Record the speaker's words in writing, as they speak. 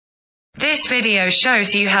This video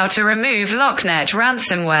shows you how to remove Locknet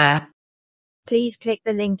ransomware. Please click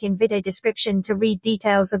the link in video description to read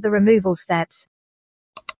details of the removal steps.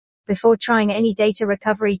 Before trying any data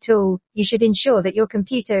recovery tool, you should ensure that your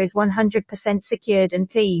computer is 100% secured and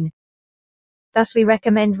clean. Thus we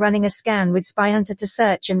recommend running a scan with SpyHunter to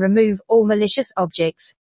search and remove all malicious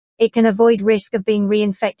objects. It can avoid risk of being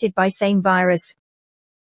reinfected by same virus.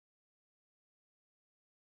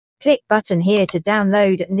 Click button here to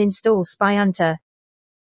download and install SpyHunter.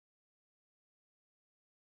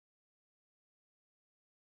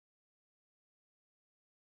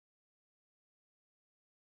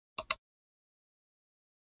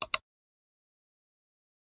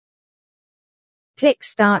 Click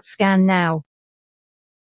Start Scan now.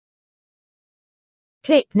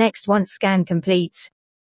 Click Next once scan completes.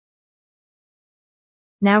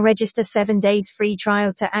 Now register 7 days free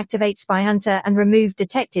trial to activate SpyHunter and remove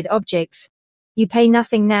detected objects. You pay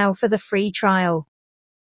nothing now for the free trial.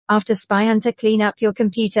 After SpyHunter clean up your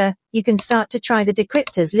computer, you can start to try the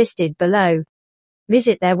decryptors listed below.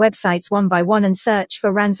 Visit their websites one by one and search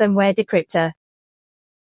for Ransomware Decryptor.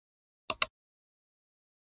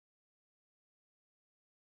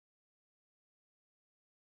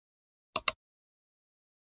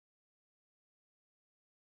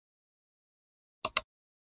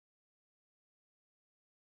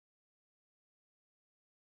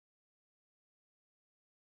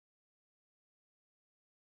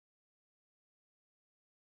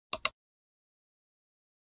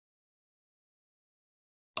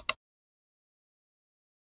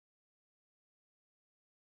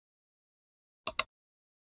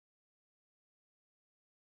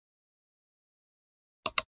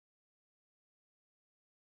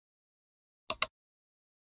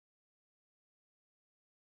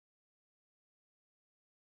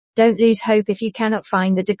 Don't lose hope if you cannot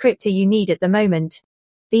find the decryptor you need at the moment.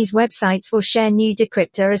 These websites will share new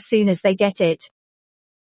decryptor as soon as they get it.